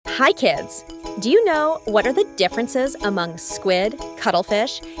Hi kids! Do you know what are the differences among squid,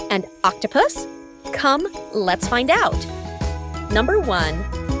 cuttlefish, and octopus? Come, let's find out. Number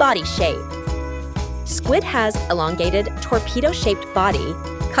 1, body shape. Squid has elongated, torpedo-shaped body.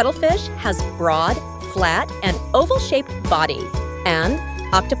 Cuttlefish has broad, flat, and oval-shaped body. And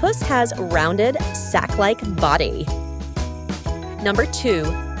octopus has rounded, sack-like body. Number 2,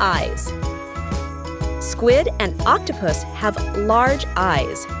 eyes. Squid and octopus have large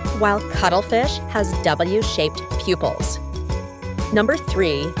eyes, while cuttlefish has W-shaped pupils. Number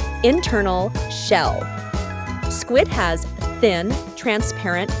 3, internal shell. Squid has thin,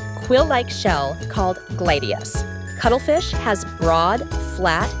 transparent, quill-like shell called gladius. Cuttlefish has broad,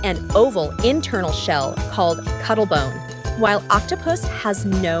 flat, and oval internal shell called cuttlebone, while octopus has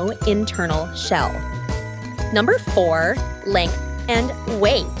no internal shell. Number 4, length and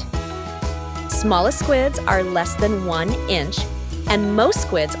weight. Smallest squids are less than 1 inch, and most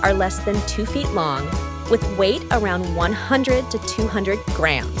squids are less than 2 feet long, with weight around 100 to 200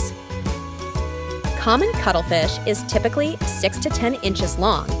 grams. Common cuttlefish is typically 6 to 10 inches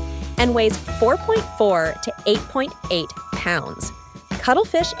long and weighs 4.4 to 8.8 pounds.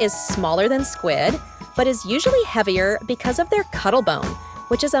 Cuttlefish is smaller than squid, but is usually heavier because of their cuttlebone,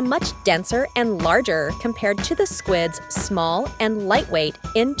 which is a much denser and larger compared to the squid's small and lightweight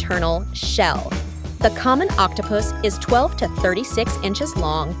internal shell. The common octopus is 12 to 36 inches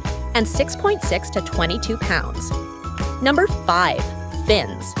long and 6.6 to 22 pounds. Number 5,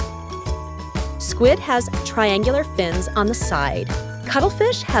 fins. Squid has triangular fins on the side.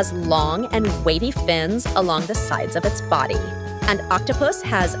 Cuttlefish has long and wavy fins along the sides of its body. And octopus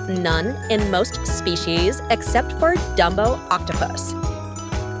has none in most species except for Dumbo octopus.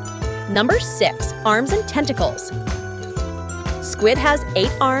 Number 6, arms and tentacles. Squid has 8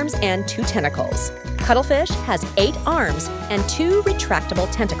 arms and 2 tentacles. Cuttlefish has 8 arms and 2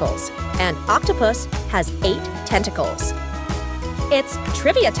 retractable tentacles. And octopus has 8 tentacles. It's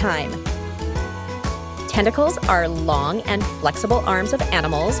trivia time! Tentacles are long and flexible arms of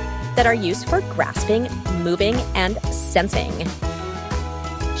animals that are used for grasping, moving, and sensing.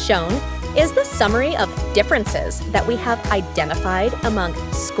 Shown is the summary of differences that we have identified among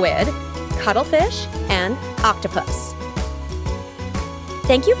squid, cuttlefish, and octopus.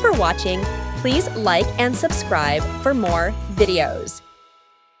 Thank you for watching. Please like and subscribe for more videos.